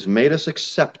 and he has made us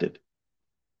accepted.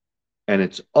 And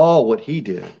it's all what he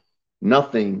did,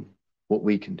 nothing what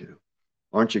we can do.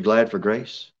 Aren't you glad for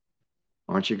grace?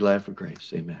 Aren't you glad for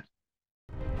grace? Amen.